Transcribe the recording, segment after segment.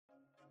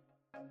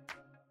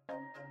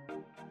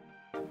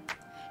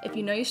If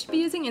you know you should be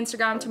using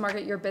Instagram to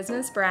market your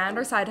business, brand,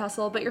 or side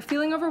hustle, but you're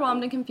feeling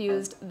overwhelmed and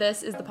confused,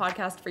 this is the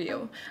podcast for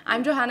you.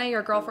 I'm Johanna,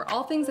 your girl for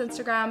all things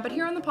Instagram, but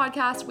here on the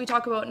podcast, we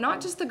talk about not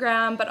just the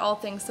gram, but all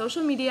things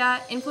social media,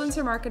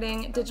 influencer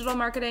marketing, digital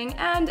marketing,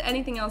 and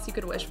anything else you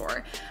could wish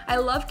for. I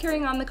love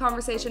carrying on the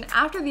conversation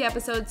after the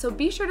episode, so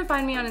be sure to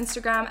find me on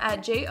Instagram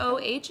at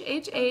JOHHHANNA,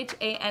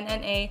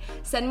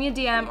 send me a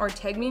DM or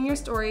tag me in your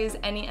stories.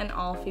 Any and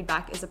all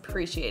feedback is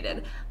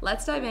appreciated.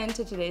 Let's dive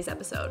into today's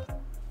episode.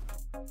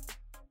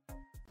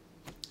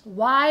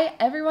 Why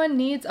everyone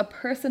needs a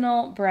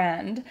personal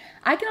brand.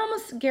 I can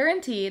almost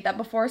guarantee that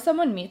before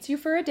someone meets you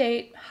for a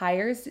date,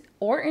 hires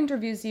or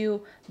interviews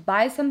you,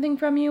 buys something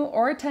from you,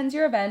 or attends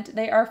your event,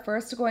 they are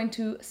first going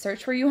to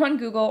search for you on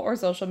Google or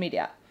social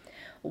media.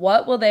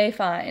 What will they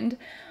find?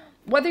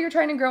 Whether you're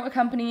trying to grow a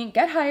company,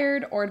 get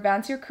hired, or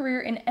advance your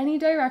career in any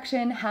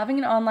direction, having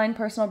an online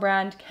personal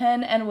brand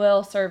can and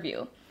will serve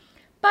you.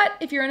 But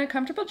if you're in a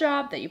comfortable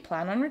job that you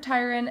plan on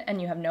retiring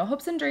and you have no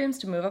hopes and dreams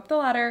to move up the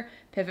ladder,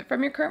 pivot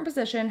from your current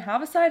position,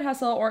 have a side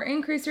hustle, or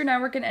increase your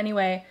network in any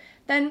way,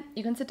 then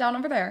you can sit down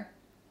over there,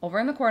 over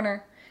in the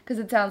corner, because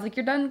it sounds like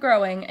you're done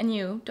growing and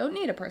you don't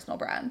need a personal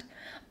brand.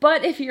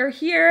 But if you're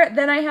here,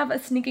 then I have a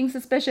sneaking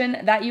suspicion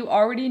that you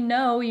already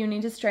know you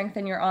need to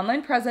strengthen your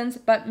online presence,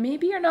 but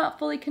maybe you're not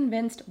fully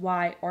convinced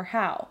why or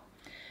how.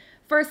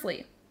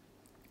 Firstly,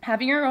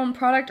 having your own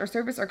product or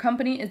service or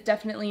company is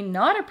definitely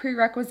not a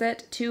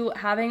prerequisite to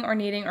having or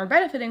needing or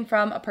benefiting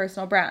from a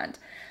personal brand.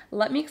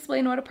 Let me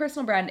explain what a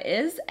personal brand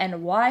is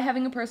and why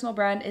having a personal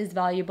brand is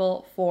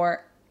valuable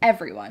for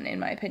everyone, in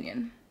my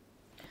opinion.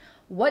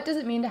 What does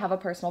it mean to have a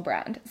personal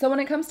brand? So when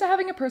it comes to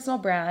having a personal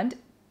brand,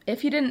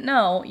 if you didn't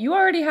know, you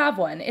already have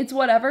one. It's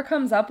whatever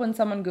comes up when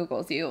someone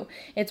Googles you.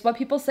 It's what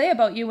people say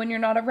about you when you're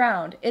not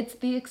around. It's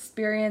the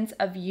experience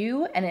of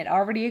you, and it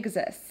already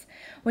exists.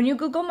 When you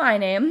Google my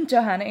name,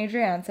 Johanna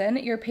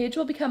Adriansen, your page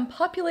will become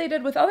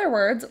populated with other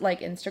words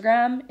like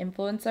Instagram,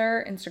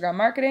 influencer, Instagram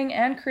marketing,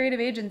 and creative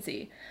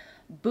agency.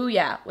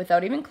 Booyah!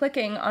 Without even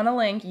clicking on a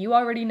link, you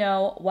already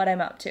know what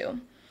I'm up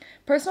to.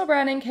 Personal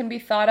branding can be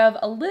thought of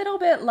a little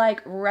bit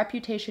like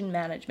reputation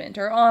management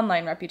or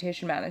online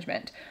reputation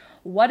management.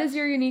 What is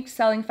your unique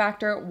selling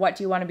factor? What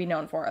do you want to be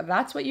known for?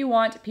 That's what you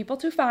want people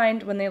to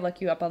find when they look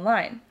you up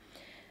online.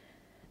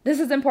 This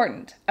is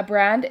important. A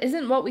brand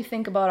isn't what we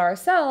think about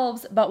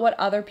ourselves, but what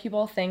other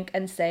people think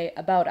and say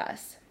about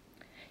us.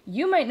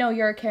 You might know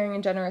you're a caring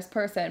and generous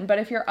person, but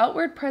if your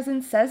outward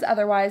presence says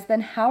otherwise,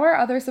 then how are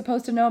others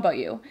supposed to know about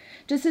you?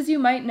 Just as you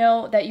might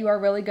know that you are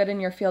really good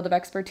in your field of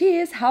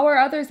expertise, how are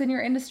others in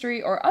your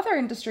industry or other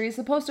industries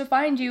supposed to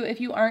find you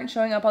if you aren't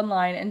showing up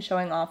online and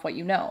showing off what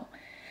you know?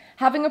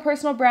 Having a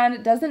personal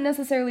brand doesn't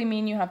necessarily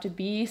mean you have to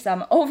be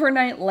some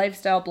overnight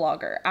lifestyle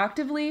blogger.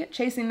 Actively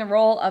chasing the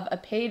role of a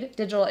paid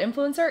digital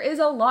influencer is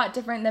a lot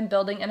different than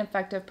building an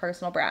effective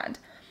personal brand.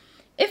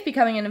 If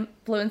becoming an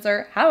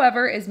influencer,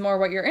 however, is more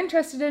what you're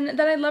interested in,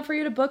 then I'd love for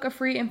you to book a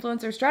free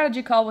influencer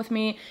strategy call with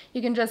me.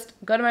 You can just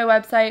go to my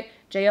website,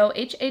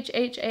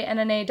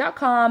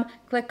 JOHHHANNA.com,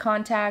 click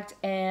contact,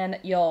 and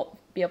you'll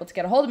be able to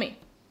get a hold of me.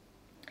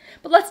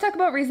 But let's talk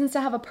about reasons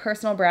to have a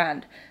personal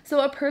brand. So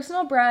a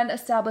personal brand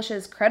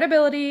establishes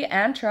credibility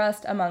and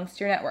trust amongst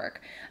your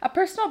network. A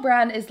personal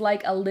brand is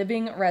like a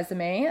living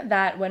resume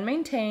that, when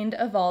maintained,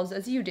 evolves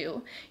as you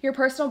do. Your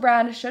personal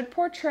brand should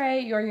portray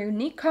your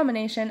unique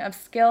combination of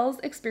skills,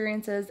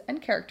 experiences,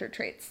 and character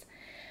traits.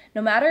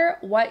 No matter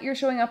what you're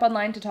showing up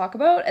online to talk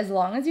about, as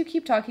long as you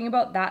keep talking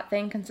about that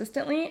thing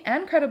consistently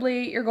and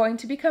credibly, you're going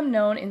to become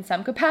known in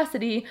some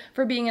capacity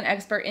for being an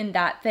expert in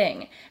that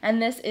thing.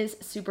 And this is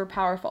super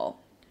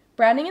powerful.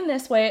 Branding in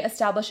this way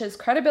establishes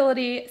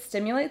credibility,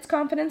 stimulates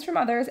confidence from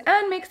others,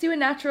 and makes you a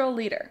natural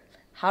leader.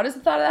 How does the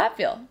thought of that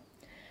feel?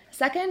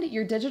 Second,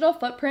 your digital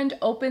footprint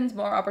opens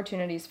more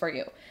opportunities for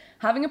you.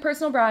 Having a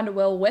personal brand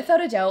will,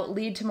 without a doubt,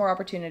 lead to more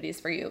opportunities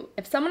for you.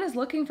 If someone is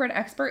looking for an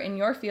expert in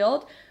your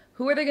field,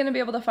 who are they going to be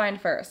able to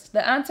find first?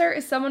 The answer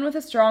is someone with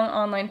a strong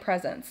online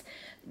presence.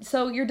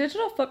 So your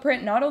digital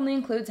footprint not only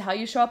includes how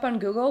you show up on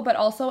Google, but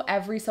also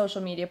every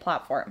social media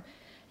platform.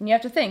 And you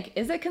have to think,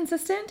 is it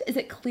consistent? Is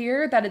it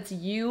clear that it's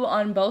you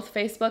on both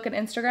Facebook and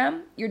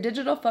Instagram? Your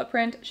digital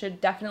footprint should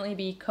definitely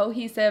be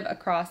cohesive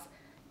across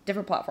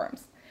different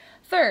platforms.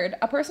 Third,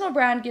 a personal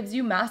brand gives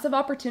you massive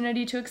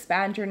opportunity to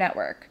expand your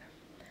network.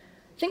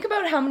 Think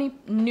about how many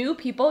new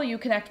people you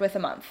connect with a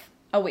month,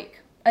 a week,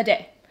 a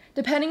day.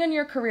 Depending on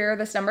your career,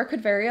 this number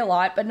could vary a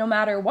lot, but no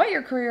matter what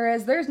your career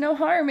is, there's no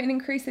harm in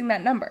increasing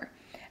that number.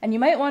 And you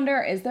might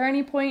wonder, is there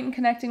any point in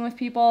connecting with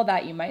people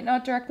that you might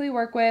not directly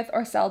work with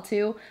or sell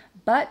to?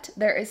 But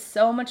there is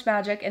so much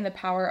magic in the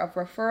power of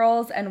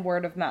referrals and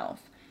word of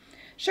mouth.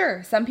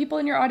 Sure, some people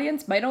in your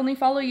audience might only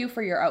follow you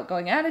for your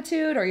outgoing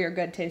attitude or your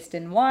good taste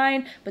in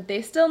wine, but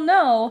they still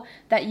know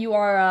that you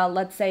are a,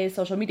 let's say,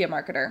 social media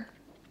marketer.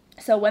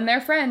 So when their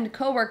friend,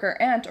 coworker,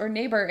 aunt, or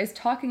neighbor is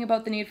talking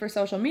about the need for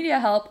social media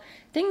help,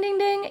 ding, ding,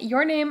 ding,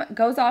 your name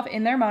goes off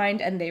in their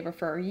mind and they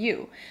refer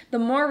you. The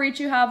more reach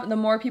you have, the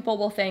more people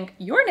will think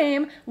your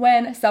name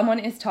when someone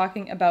is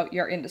talking about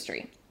your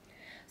industry.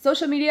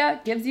 Social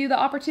media gives you the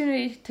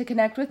opportunity to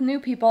connect with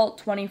new people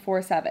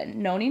 24/7.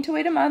 No need to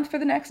wait a month for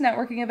the next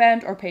networking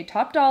event or pay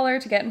top dollar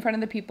to get in front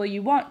of the people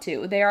you want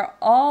to. They are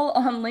all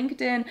on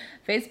LinkedIn,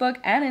 Facebook,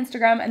 and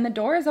Instagram, and the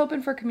door is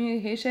open for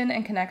communication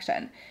and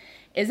connection.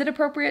 Is it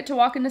appropriate to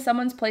walk into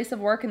someone's place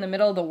of work in the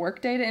middle of the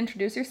workday to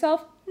introduce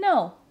yourself?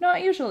 No,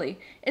 not usually.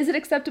 Is it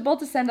acceptable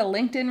to send a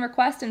LinkedIn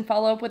request and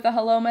follow up with a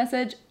hello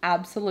message?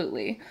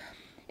 Absolutely.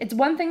 It's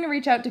one thing to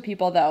reach out to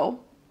people, though.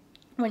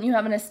 When you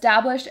have an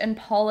established and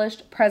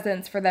polished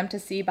presence for them to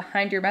see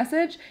behind your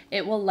message,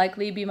 it will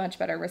likely be much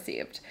better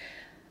received.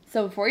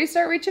 So before you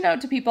start reaching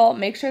out to people,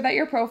 make sure that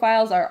your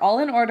profiles are all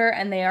in order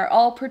and they are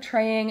all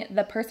portraying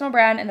the personal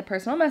brand and the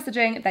personal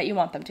messaging that you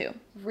want them to.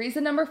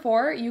 Reason number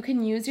 4, you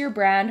can use your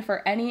brand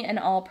for any and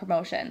all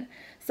promotion.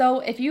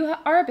 So if you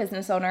are a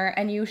business owner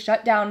and you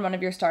shut down one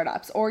of your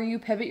startups, or you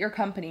pivot your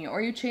company,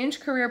 or you change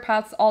career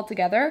paths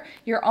altogether,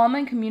 your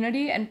online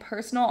community and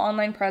personal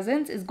online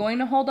presence is going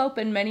to hold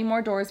open many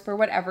more doors for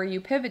whatever you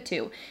pivot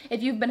to.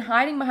 If you've been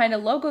hiding behind a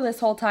logo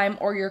this whole time,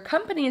 or your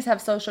companies have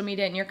social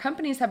media and your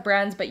companies have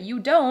brands but you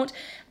don't,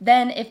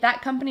 then if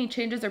that company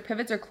changes or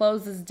pivots or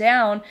closes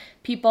down,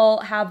 people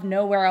have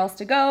nowhere else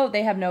to go,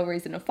 they have no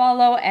reason to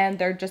follow, and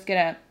they're just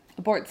gonna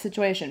abort the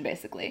situation,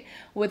 basically.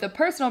 With a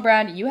personal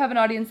brand, you have an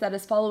audience that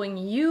is following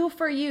you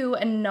for you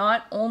and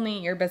not only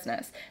your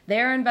business. They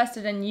are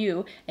invested in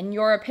you and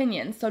your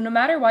opinions. So no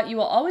matter what, you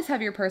will always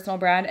have your personal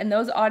brand and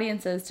those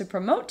audiences to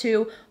promote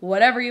to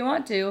whatever you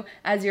want to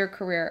as your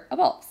career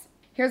evolves.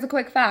 Here's a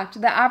quick fact.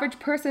 The average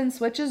person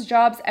switches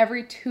jobs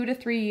every 2 to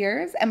 3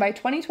 years, and by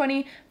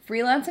 2020,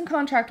 freelance and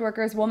contract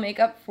workers will make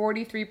up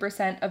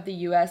 43% of the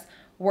US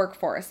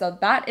workforce. So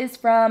that is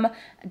from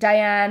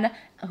Diane,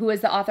 who is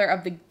the author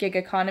of The Gig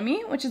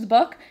Economy, which is a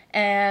book,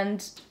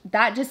 and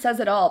that just says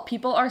it all.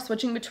 People are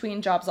switching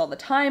between jobs all the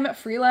time.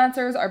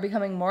 Freelancers are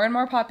becoming more and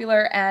more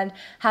popular, and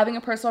having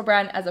a personal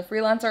brand as a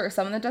freelancer or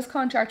someone that does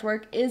contract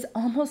work is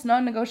almost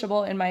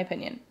non-negotiable in my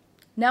opinion.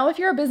 Now, if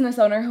you're a business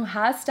owner who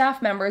has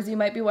staff members, you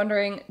might be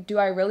wondering, do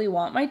I really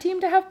want my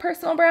team to have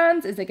personal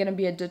brands? Is it going to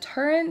be a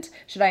deterrent?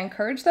 Should I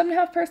encourage them to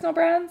have personal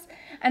brands?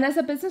 And as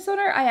a business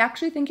owner, I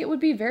actually think it would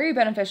be very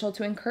beneficial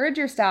to encourage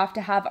your staff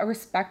to have a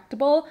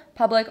respectable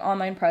public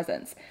online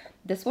presence.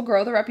 This will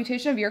grow the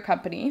reputation of your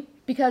company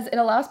because it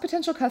allows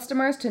potential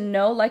customers to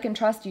know, like, and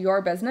trust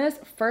your business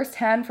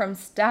firsthand from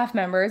staff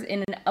members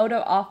in an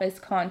out-of-office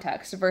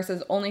context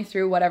versus only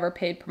through whatever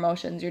paid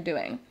promotions you're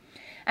doing.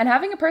 And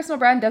having a personal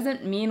brand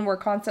doesn't mean we're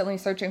constantly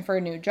searching for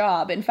a new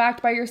job. In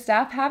fact, by your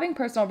staff having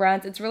personal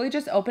brands, it's really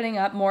just opening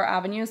up more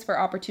avenues for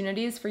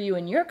opportunities for you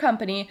and your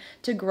company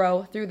to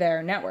grow through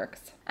their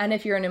networks. And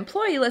if you're an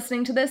employee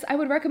listening to this, I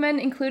would recommend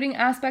including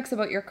aspects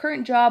about your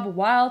current job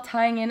while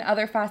tying in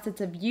other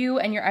facets of you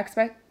and your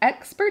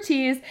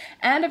expertise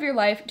and of your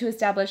life to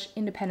establish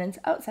independence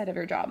outside of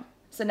your job.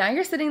 So now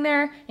you're sitting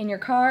there in your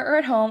car or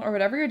at home or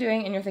whatever you're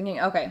doing and you're thinking,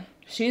 okay,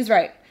 she's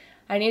right.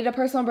 I need a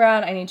personal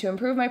brand. I need to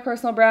improve my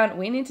personal brand.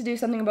 We need to do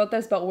something about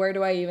this, but where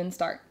do I even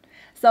start?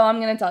 So I'm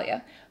going to tell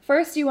you.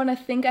 First, you want to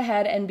think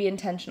ahead and be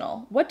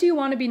intentional. What do you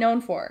want to be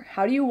known for?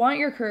 How do you want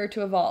your career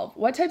to evolve?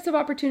 What types of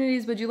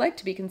opportunities would you like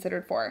to be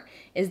considered for?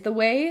 Is the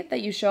way that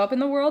you show up in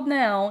the world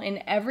now,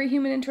 in every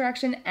human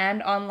interaction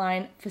and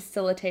online,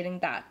 facilitating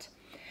that?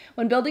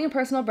 When building a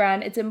personal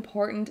brand, it's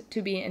important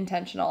to be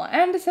intentional,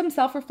 and some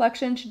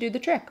self-reflection should do the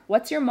trick.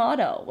 What's your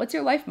motto? What's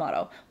your life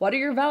motto? What are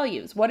your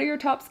values? What are your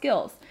top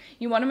skills?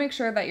 You want to make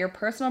sure that your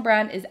personal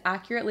brand is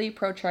accurately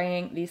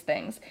portraying these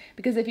things,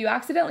 because if you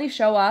accidentally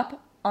show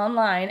up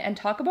online and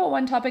talk about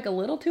one topic a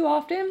little too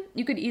often,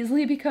 you could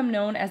easily become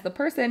known as the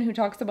person who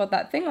talks about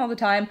that thing all the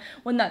time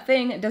when that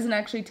thing doesn't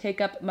actually take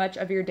up much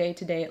of your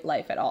day-to-day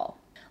life at all.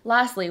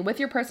 Lastly, with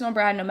your personal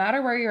brand, no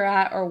matter where you're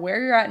at or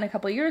where you're at in a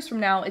couple of years from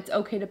now, it's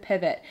okay to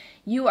pivot.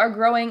 You are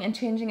growing and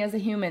changing as a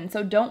human,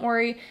 so don't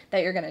worry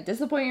that you're going to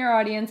disappoint your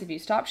audience if you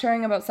stop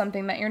sharing about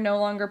something that you're no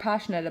longer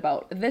passionate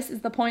about. This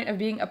is the point of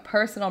being a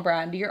personal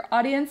brand. Your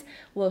audience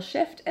will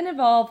shift and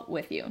evolve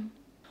with you.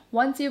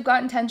 Once you've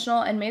got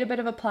intentional and made a bit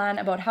of a plan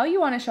about how you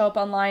want to show up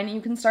online,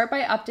 you can start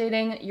by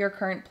updating your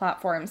current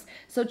platforms.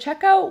 So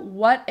check out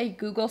what a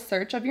Google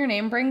search of your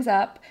name brings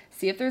up.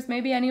 See if there's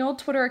maybe any old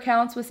Twitter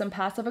accounts with some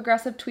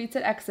passive-aggressive tweets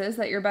at exes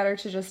that you're better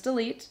to just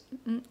delete.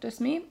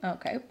 Just me?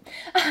 Okay.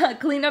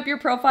 Clean up your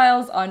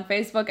profiles on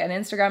Facebook and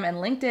Instagram and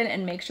LinkedIn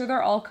and make sure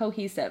they're all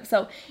cohesive.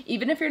 So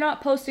even if you're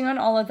not posting on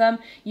all of them,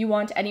 you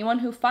want anyone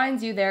who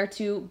finds you there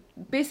to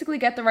basically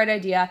get the right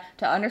idea,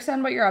 to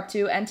understand what you're up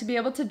to, and to be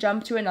able to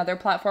jump to another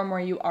platform where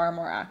you are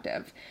more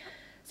active.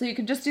 So you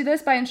can just do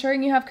this by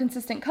ensuring you have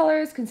consistent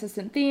colors,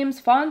 consistent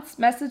themes, fonts,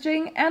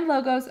 messaging, and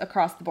logos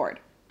across the board.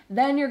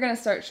 then you're gonna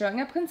start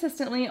showing up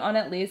consistently on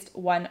at least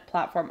one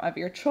platform of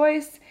your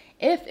choice.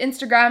 If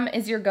Instagram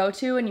is your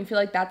go-to and you feel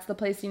like that's the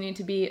place you need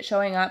to be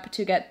showing up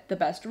to get the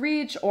best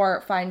reach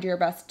or find your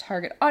best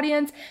target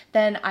audience,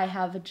 then I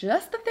have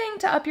just the thing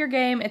to up your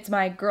game. It's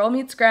my Girl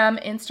Meets Gram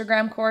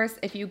Instagram course.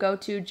 If you go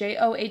to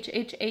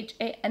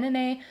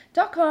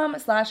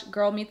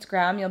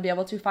johhhhanna.com/girlmeetsgram, you'll be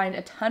able to find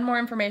a ton more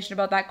information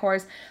about that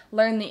course,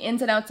 learn the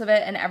ins and outs of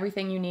it, and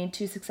everything you need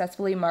to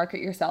successfully market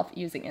yourself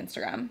using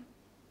Instagram.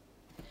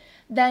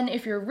 Then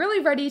if you're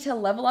really ready to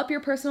level up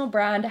your personal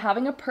brand,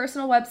 having a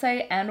personal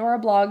website and or a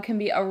blog can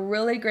be a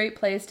really great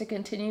place to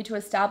continue to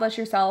establish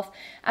yourself,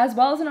 as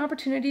well as an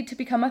opportunity to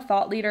become a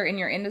thought leader in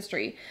your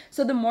industry.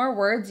 So the more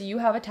words you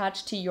have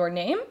attached to your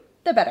name,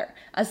 the better,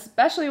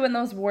 especially when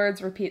those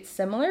words repeat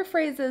similar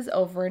phrases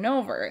over and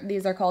over.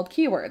 These are called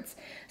keywords.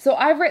 So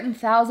I've written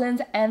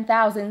thousands and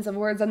thousands of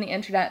words on the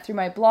internet through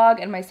my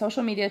blog and my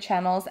social media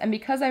channels, and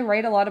because I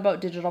write a lot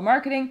about digital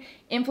marketing,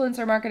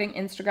 influencer marketing,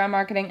 Instagram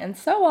marketing, and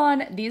so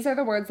on, these are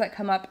the words that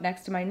come up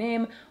next to my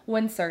name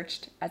when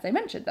searched, as I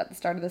mentioned at the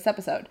start of this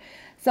episode.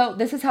 So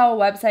this is how a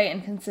website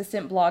and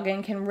consistent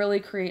blogging can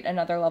really create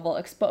another level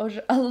of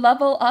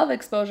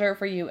exposure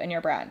for you and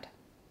your brand.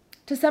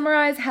 To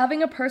summarize,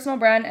 having a personal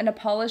brand and a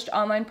polished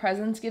online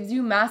presence gives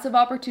you massive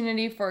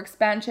opportunity for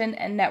expansion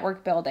and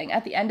network building.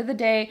 At the end of the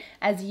day,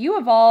 as you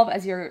evolve,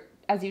 as you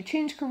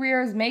change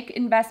careers, make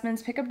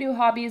investments, pick up new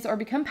hobbies, or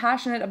become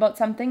passionate about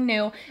something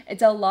new,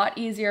 it's a lot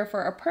easier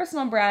for a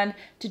personal brand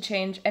to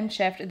change and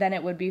shift than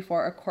it would be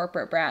for a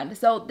corporate brand.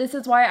 So this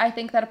is why I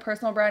think that a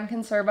personal brand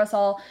can serve us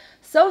all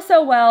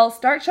so well.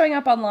 Start showing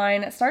up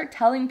online, start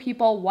telling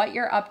people what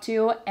you're up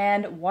to,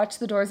 and watch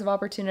the doors of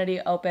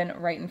opportunity open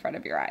right in front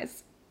of your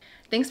eyes.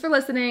 Thanks for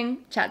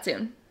listening. Chat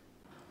soon.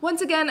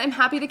 Once again, I'm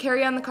happy to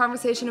carry on the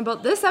conversation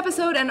about this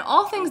episode and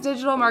all things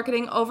digital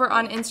marketing over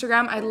on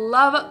Instagram. I'd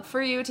love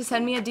for you to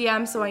send me a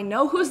DM so I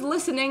know who's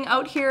listening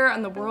out here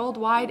on the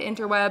worldwide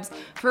interwebs.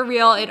 For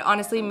real, it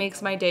honestly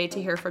makes my day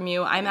to hear from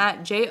you. I'm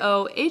at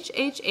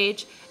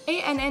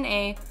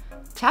JOHHHANNA.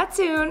 Chat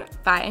soon.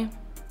 Bye.